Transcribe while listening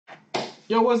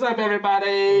Yo, what's up,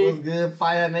 everybody? What's good,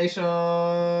 Fire Nation?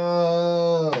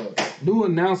 New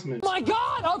announcement. My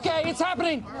God! Okay, it's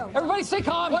happening. Everybody stay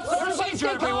calm. What's the procedure,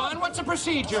 everyone? What's the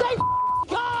procedure? Stay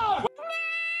calm!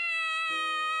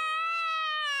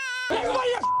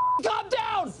 Everybody calm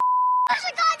down! Push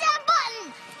the goddamn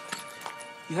button!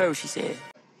 You heard what she said.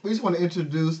 We just want to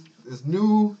introduce this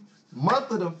new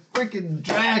month of the freaking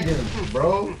dragon,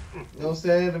 bro. You know what I'm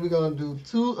saying? We're going to do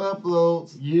 2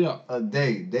 uploads a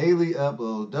day. Daily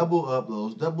uploads,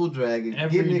 double dragon.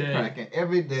 Getting it cracking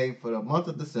every day for the month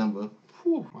of December.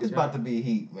 It's about to be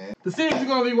heat, man. The series we're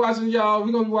going to be watching, y'all,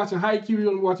 we're going to be watching Haikyu, we're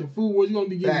going to be watching Food Wars, we're going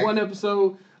to be getting 1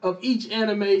 episode of each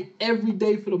anime every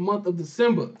day for the month of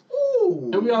December. Ooh.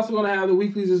 And we also going to have the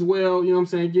weeklies as well, you know what I'm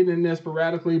saying, getting in there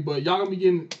sporadically, but y'all going to be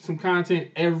getting some content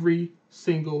every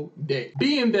single day.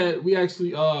 Being that we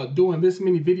actually doing this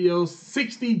many videos,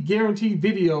 60 guaranteed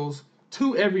videos,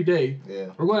 2 every day,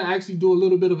 we're going to actually do a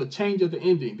little bit of a change of the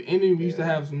ending. The ending, we used to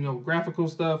have some, you know, graphical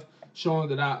stuff showing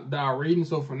that our rating.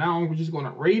 So from now on, we're just going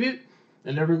to rate it,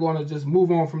 and then we're going to just move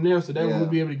on from there. So that we'll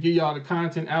be able to get y'all the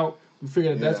content out. We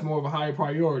figure that that's more of a higher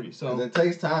priority. So and it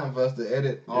takes time for us to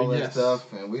edit all that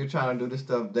stuff, and we're trying to do this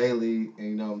stuff daily. And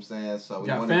you know what I'm saying? So we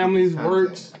got families,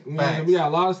 works, we got a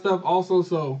lot of stuff also.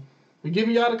 So we're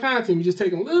giving y'all the content. We just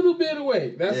taking a little bit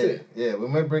away. That's it. Yeah, we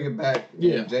might bring it back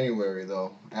in January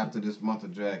though, after this month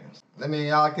of dragons. I mean,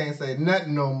 y'all can't say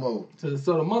nothing no more. So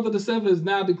the month of December is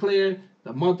now declared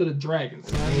the month of the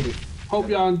dragons. Hope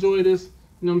y'all enjoy this. You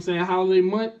know what I'm saying? Holiday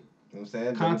month. You know what I'm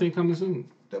saying? Content coming soon.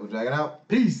 Double Dragon out.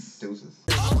 Peace. Deuces.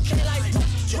 Okay, like,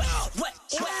 wait.